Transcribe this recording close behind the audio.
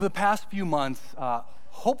The past few months,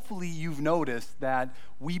 hopefully you've noticed that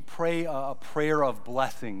we pray a prayer of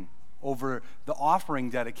blessing over the offering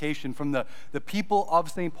dedication from the people of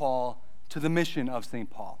St. Paul to the mission of St.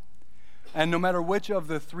 Paul. And no matter which of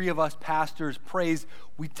the three of us pastors prays,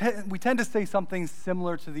 we tend to say something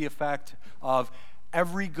similar to the effect of,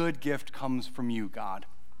 every good gift comes from you, God.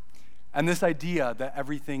 And this idea that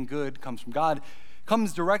everything good comes from God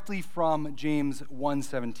comes directly from James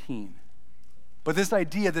 1:17. But this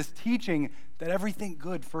idea, this teaching that everything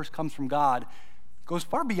good first comes from God, goes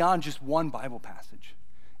far beyond just one Bible passage.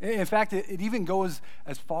 In fact, it even goes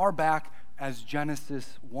as far back as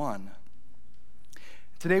Genesis 1.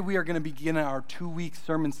 Today we are going to begin our 2-week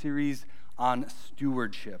sermon series on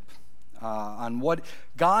stewardship, on what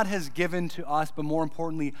God has given to us, but more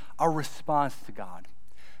importantly, our response to God.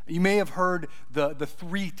 You may have heard the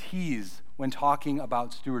 3 T's when talking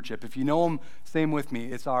about stewardship. If you know them, say them with me.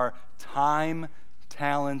 It's our time,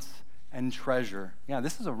 talents, and treasure. Yeah,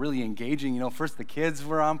 this is a really engaging, first the kids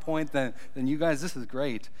were on point, then you guys, this is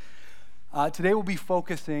great. Today we'll be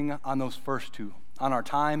focusing on those first 2, on our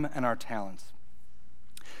time and our talents.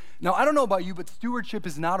 Now, I don't know about you, but stewardship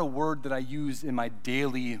is not a word that I use in my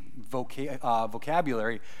daily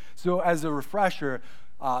vocabulary. So as a refresher,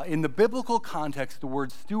 in the biblical context, the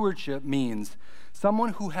word stewardship means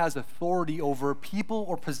someone who has authority over people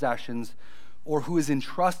or possessions or who is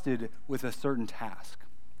entrusted with a certain task.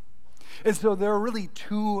 And so there are really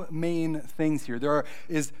 2 main things here. There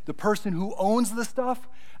is the person who owns the stuff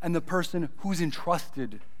and the person who's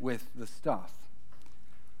entrusted with the stuff.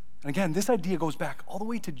 And again, this idea goes back all the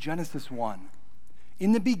way to Genesis 1.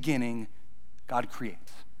 In the beginning, God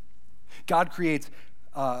creates. God creates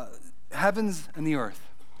heavens and the earth.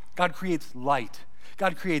 God creates light.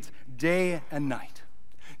 God creates day and night.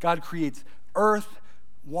 God creates earth,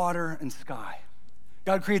 water, and sky.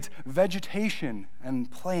 God creates vegetation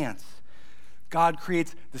and plants. God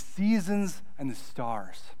creates the seasons and the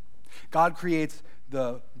stars. God creates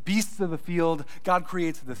the beasts of the field. God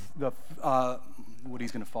creates the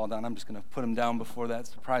Woody's going to fall down. I'm just going to put him down before that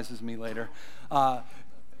surprises me later.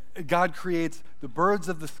 God creates the birds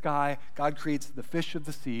of the sky. God creates the fish of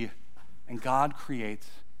the sea. And God creates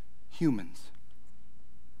humans.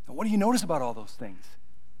 Now, what do you notice about all those things?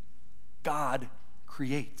 God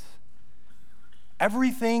creates.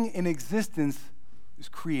 Everything in existence is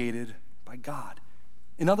created by God.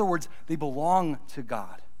 In other words, they belong to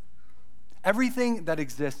God. Everything that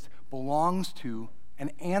exists belongs to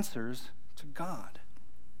and answers to God.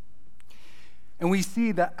 And we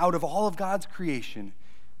see that out of all of God's creation,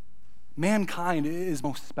 mankind is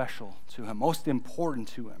most special to him, most important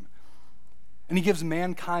to him. And he gives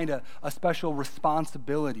mankind a special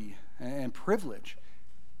responsibility and privilege.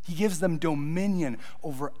 He gives them dominion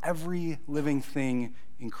over every living thing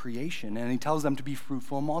in creation, and he tells them to be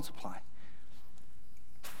fruitful and multiply.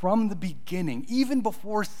 From the beginning, even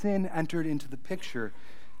before sin entered into the picture,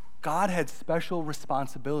 God had special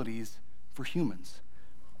responsibilities for humans.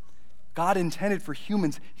 God intended for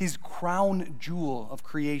humans, his crown jewel of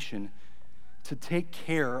creation, to take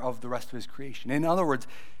care of the rest of his creation. In other words,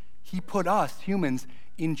 he put us, humans,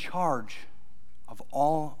 in charge of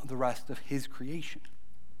all the rest of his creation.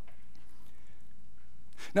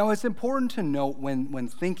 Now, it's important to note when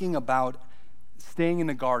thinking about staying in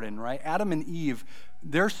the garden, right? Adam and Eve,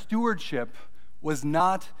 their stewardship was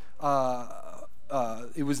not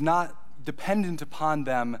dependent upon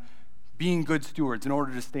them being good stewards in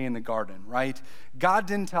order to stay in the garden, right? God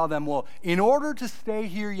didn't tell them, well, in order to stay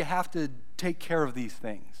here, you have to take care of these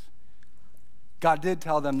things. God did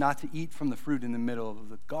tell them not to eat from the fruit in the middle of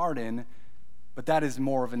the garden, but that is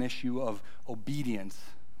more of an issue of obedience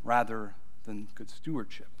rather than good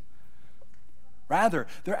stewardship. Rather,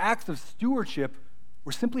 their acts of stewardship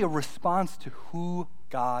were simply a response to who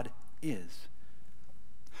God is.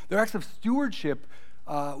 Their acts of stewardship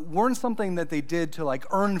weren't something that they did to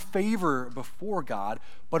earn favor before God,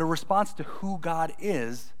 but a response to who God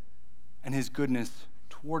is and his goodness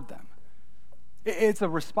toward them. It's a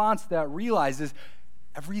response that realizes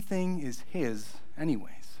everything is his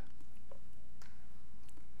anyways.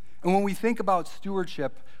 And when we think about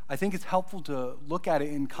stewardship, I think it's helpful to look at it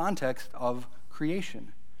in context of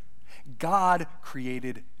creation. God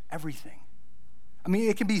created everything. I mean,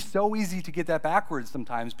 it can be so easy to get that backwards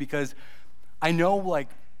sometimes because I know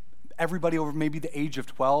everybody over maybe the age of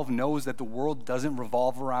 12 knows that the world doesn't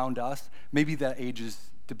revolve around us. Maybe that age is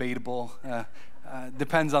debatable,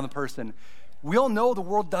 depends on the person. We all know the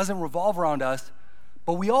world doesn't revolve around us,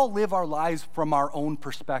 but we all live our lives from our own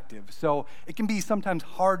perspective. So it can be sometimes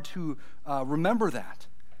hard to remember that.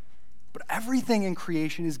 But everything in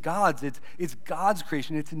creation is God's. It's God's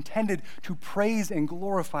creation. It's intended to praise and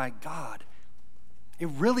glorify God. It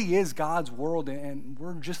really is God's world, and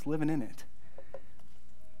we're just living in it.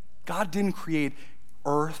 God didn't create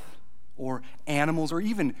earth or animals or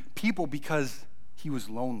even people because he was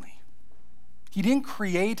lonely. He didn't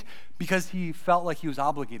create because he felt like he was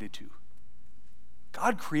obligated to.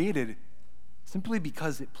 God created simply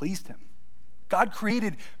because it pleased him. God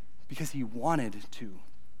created because he wanted to.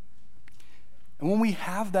 And when we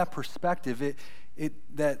have that perspective,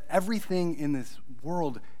 that everything in this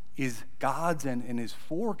world is God's and is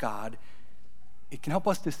for God, it can help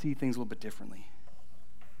us to see things a little bit differently.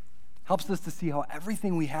 Helps us to see how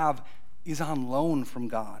everything we have is on loan from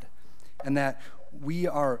God, and that we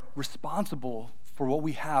are responsible for what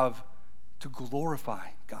we have to glorify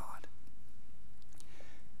God.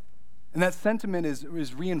 And that sentiment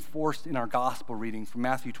is reinforced in our gospel reading from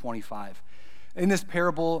Matthew 25. In this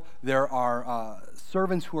parable, there are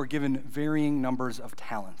servants who are given varying numbers of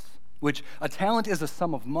talents, which a talent is a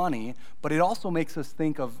sum of money, but it also makes us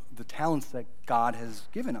think of the talents that God has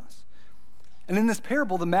given us. And in this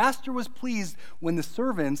parable, the master was pleased when the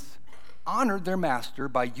servants honored their master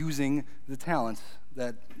by using the talents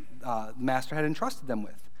that the master had entrusted them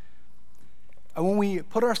with. And when we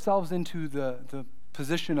put ourselves into the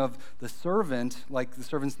position of the servant, like the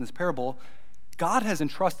servants in this parable, God has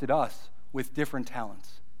entrusted us with different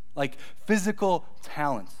talents, like physical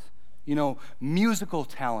talents, musical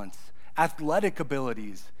talents, athletic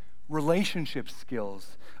abilities, relationship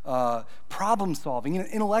skills, problem solving,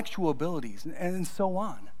 intellectual abilities, and so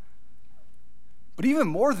on. But even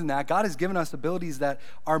more than that, God has given us abilities that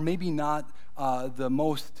are maybe not the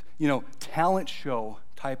most, talent show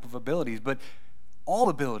type of abilities, but all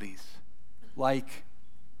abilities, like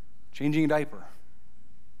changing a diaper,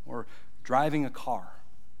 or driving a car,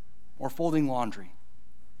 or folding laundry.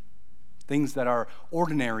 Things that are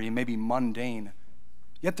ordinary and maybe mundane,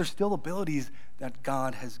 yet they're still abilities that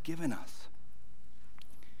God has given us.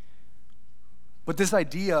 But this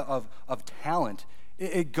idea of talent,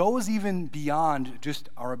 it goes even beyond just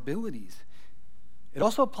our abilities. It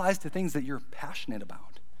also applies to things that you're passionate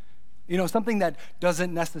about. Something that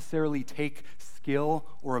doesn't necessarily take skill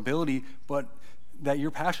or ability, but that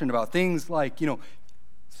you're passionate about. Things like,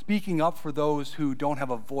 speaking up for those who don't have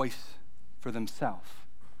a voice for themselves,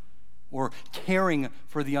 or caring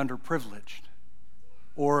for the underprivileged,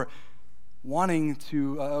 or wanting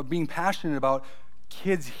to, being passionate about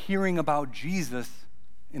kids hearing about Jesus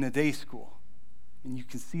in a day school. And you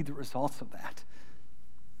can see the results of that.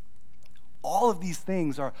 All of these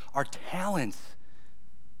things are talents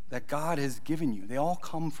that God has given you. They all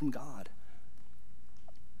come from God.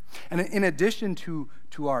 And in addition to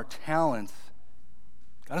our talents,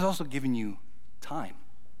 God has also given you time.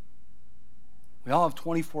 We all have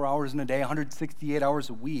 24 hours in a day, 168 hours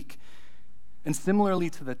a week. And similarly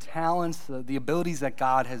to the talents, the abilities that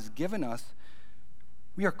God has given us,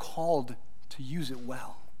 we are called to use it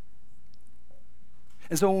well.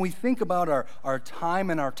 And so when we think about our time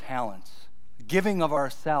and our talents, giving of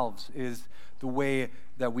ourselves is the way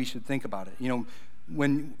that we should think about it.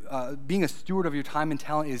 When being a steward of your time and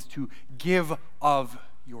talent is to give of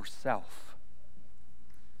yourself.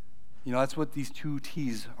 That's what these two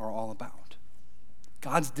T's are all about.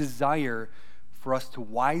 God's desire for us to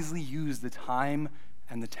wisely use the time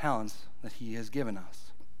and the talents that he has given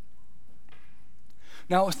us.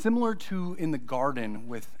 Now, similar to in the garden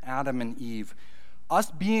with Adam and Eve, us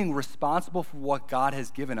being responsible for what God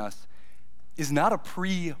has given us is not a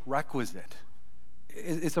prerequisite.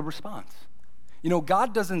 It's a response.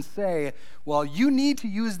 God doesn't say, well, you need to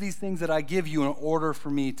use these things that I give you in order for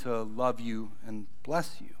me to love you and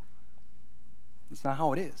bless you. That's not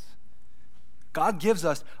how it is. God gives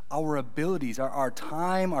us our abilities, our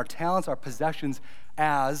time, our talents, our possessions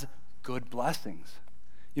as good blessings.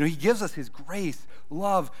 He gives us his grace,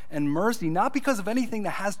 love, and mercy, not because of anything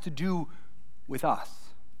that has to do with us.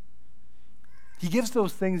 He gives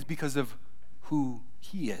those things because of who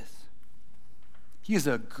he is. He is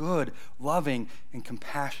a good, loving, and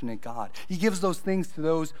compassionate God. He gives those things to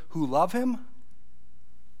those who love him,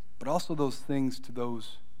 but also those things to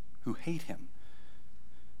those who hate him.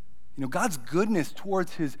 God's goodness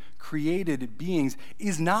towards his created beings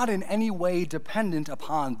is not in any way dependent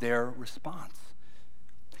upon their response.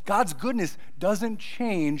 God's goodness doesn't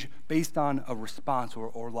change based on a response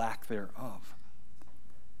or lack thereof.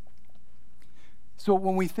 So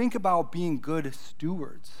when we think about being good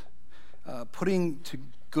stewards, putting to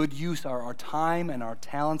good use our time and our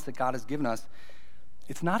talents that God has given us,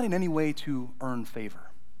 it's not in any way to earn favor.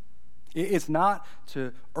 It's not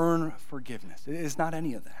to earn forgiveness. It's not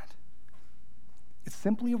any of that. It's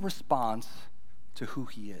simply a response to who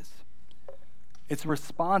he is. It's a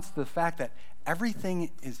response to the fact that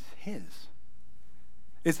everything is his.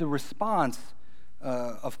 It's a response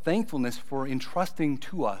of thankfulness for entrusting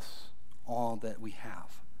to us all that we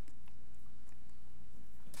have.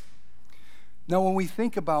 Now, when we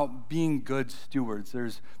think about being good stewards,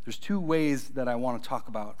 there's two ways that I want to talk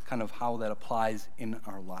about kind of how that applies in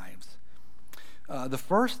our lives. The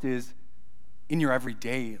first is in your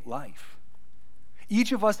everyday life.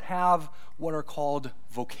 Each of us have what are called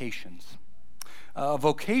vocations.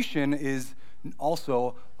 Vocation is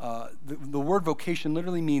also, the word vocation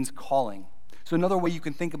literally means calling. So another way you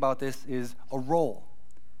can think about this is a role.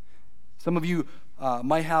 Some of you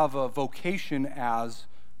might have a vocation as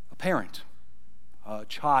a parent, a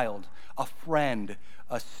child, a friend,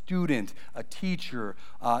 a student, a teacher,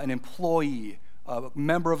 an employee, a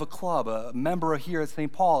member of a club, a member here at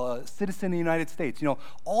St. Paul, a citizen of the United States.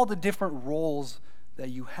 All the different roles that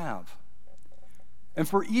you have. And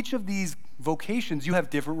for each of these vocations, you have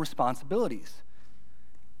different responsibilities.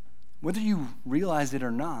 Whether you realize it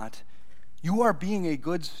or not, you are being a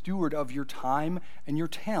good steward of your time and your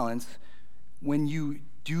talents when you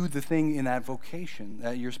do the thing in that vocation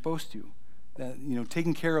that you're supposed to.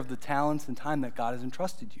 Taking care of the talents and time that God has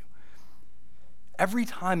entrusted you. Every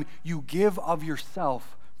time you give of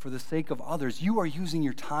yourself for the sake of others, you are using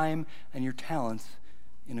your time and your talents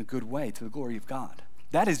in a good way to the glory of God.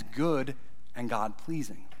 That is good and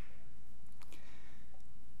God-pleasing.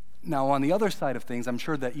 Now, on the other side of things, I'm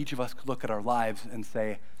sure that each of us could look at our lives and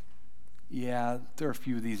say, yeah, there are a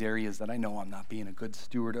few of these areas that I know I'm not being a good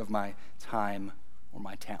steward of my time or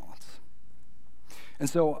my talents. And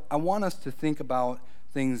so I want us to think about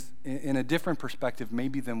things in a different perspective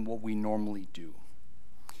maybe than what we normally do.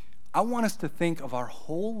 I want us to think of our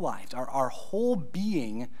whole lives, our whole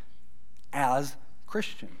being as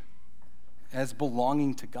Christian, as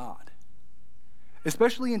belonging to God.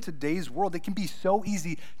 Especially in today's world, it can be so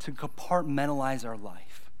easy to compartmentalize our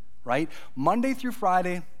life, right? Monday through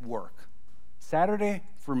Friday, work. Saturday,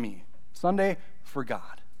 for me. Sunday, for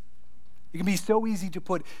God. It can be so easy to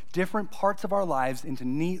put different parts of our lives into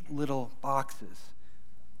neat little boxes.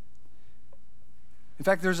 In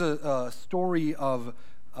fact, there's a story of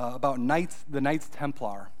about the Knights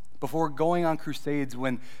Templar. Before going on crusades,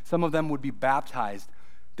 when some of them would be baptized,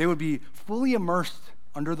 they would be fully immersed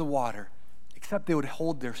under the water, except they would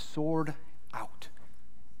hold their sword out.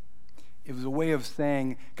 It was a way of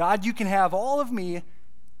saying, God, you can have all of me,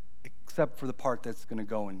 except for the part that's going to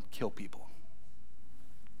go and kill people.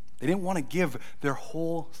 They didn't want to give their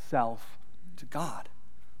whole self to God.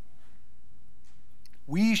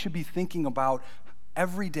 We should be thinking about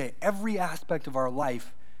every day, every aspect of our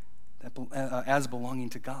life as belonging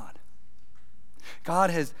to God. God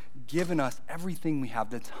has given us everything we have,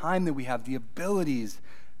 the time that we have, the abilities,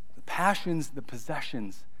 the passions, the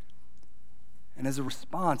possessions. And as a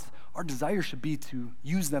response, our desire should be to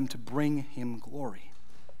use them to bring him glory.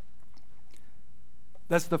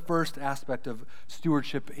 That's the first aspect of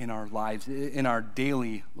stewardship in our lives, in our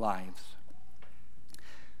daily lives.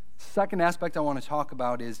 Second aspect I want to talk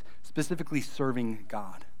about is specifically serving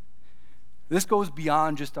God. This goes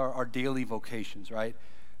beyond just our daily vocations, right?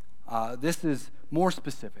 This is more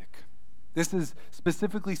specific. This is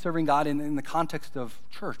specifically serving God in the context of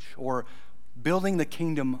church or building the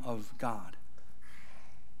kingdom of God.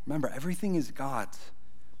 Remember, everything is God's.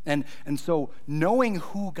 And so knowing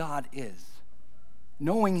who God is,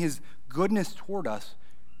 knowing his goodness toward us,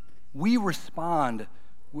 we respond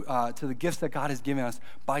to the gifts that God has given us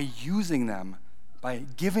by using them, by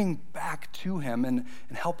giving back to him and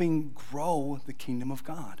helping grow the kingdom of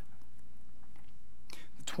God.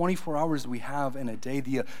 The 24 hours we have in a day,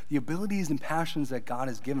 the abilities and passions that God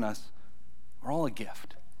has given us are all a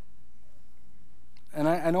gift. And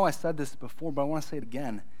I know I said this before, but I want to say it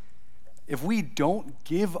again. If we don't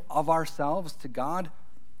give of ourselves to God,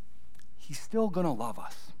 he's still going to love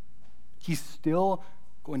us. He's still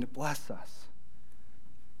going to bless us.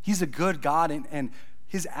 He's a good God, and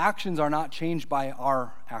his actions are not changed by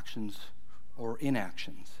our actions or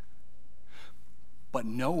inactions. But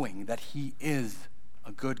knowing that he is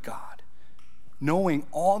a good God, knowing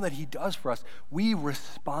all that he does for us, we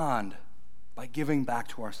respond by giving back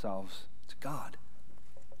to ourselves to God.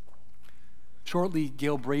 Shortly,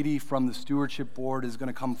 Gail Brady from the Stewardship Board is going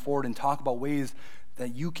to come forward and talk about ways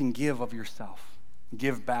that you can give of yourself,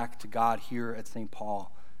 give back to God here at St.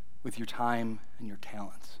 Paul with your time and your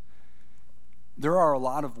talents. There are a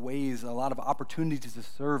lot of ways, a lot of opportunities to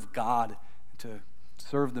serve God, to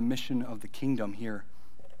serve the mission of the kingdom here.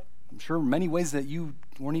 I'm sure many ways that you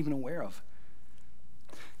weren't even aware of.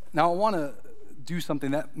 Now, I want to do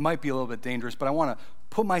something that might be a little bit dangerous, but I want to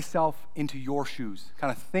put myself into your shoes,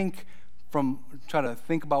 kind of try to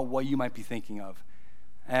think about what you might be thinking of.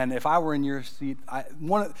 And if I were in your seat,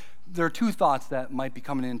 there are two thoughts that might be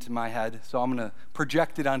coming into my head, so I'm going to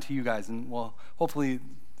project it onto you guys, and well, hopefully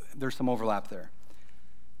there's some overlap there.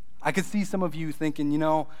 I could see some of you thinking,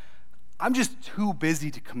 I'm just too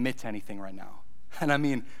busy to commit to anything right now. And I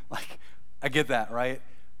mean, I get that, right?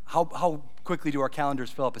 How quickly do our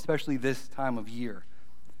calendars fill up, especially this time of year?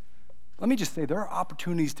 Let me just say, there are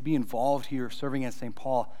opportunities to be involved here serving at St.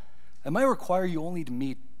 Paul that might require you only to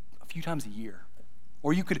meet a few times a year.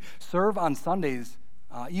 Or you could serve on Sundays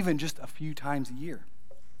even just a few times a year.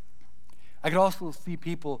 I could also see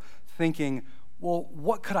people thinking, well,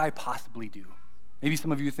 what could I possibly do? Maybe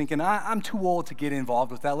some of you are thinking, I'm too old to get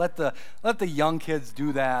involved with that. Let the young kids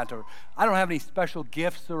do that. Or I don't have any special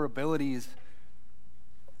gifts or abilities.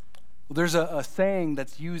 Well, there's a saying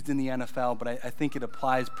that's used in the NFL, but I think it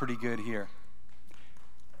applies pretty good here.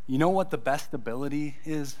 You know what the best ability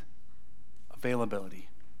is? Availability.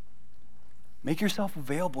 Make yourself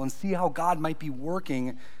available and see how God might be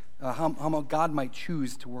working, how God might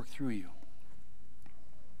choose to work through you.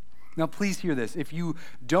 Now, please hear this. If you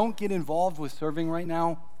don't get involved with serving right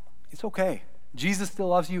now, it's okay. Jesus still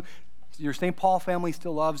loves you. Your St. Paul family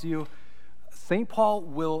still loves you. St. Paul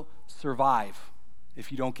will survive if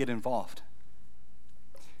you don't get involved.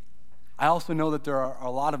 I also know that there are a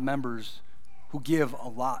lot of members who give a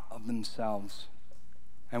lot of themselves,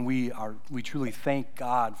 and we truly thank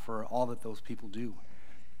God for all that those people do.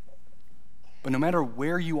 But no matter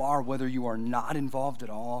where you are, whether you are not involved at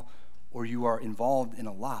all or you are involved in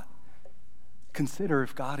a lot, consider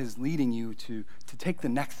if God is leading you to take the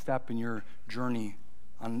next step in your journey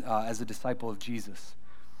as a disciple of Jesus.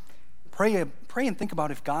 Pray and think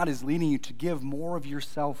about if God is leading you to give more of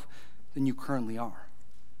yourself than you currently are.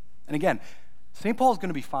 And again, St. Paul is going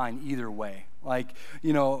to be fine either way.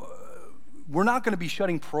 We're not going to be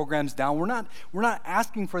shutting programs down. We're not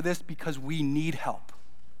asking for this because we need help.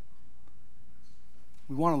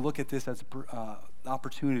 We want to look at this as an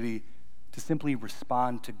opportunity to simply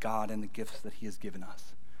respond to God and the gifts that he has given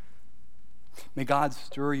us. May God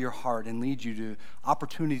stir your heart and lead you to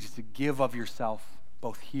opportunities to give of yourself,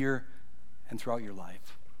 both here and throughout your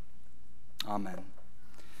life. Amen.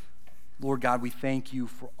 Lord God, we thank you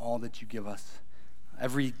for all that you give us.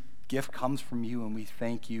 Every gift comes from you, and we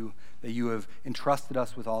thank you that you have entrusted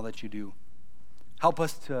us with all that you do. Help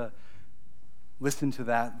us to listen to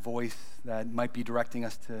that voice that might be directing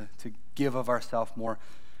us to give of ourselves more.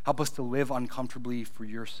 Help us to live uncomfortably for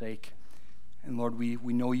your sake. And Lord, we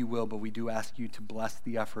know you will, but we do ask you to bless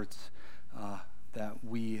the efforts that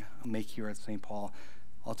we make here at St. Paul,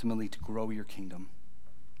 ultimately to grow your kingdom.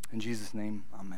 In Jesus' name, amen.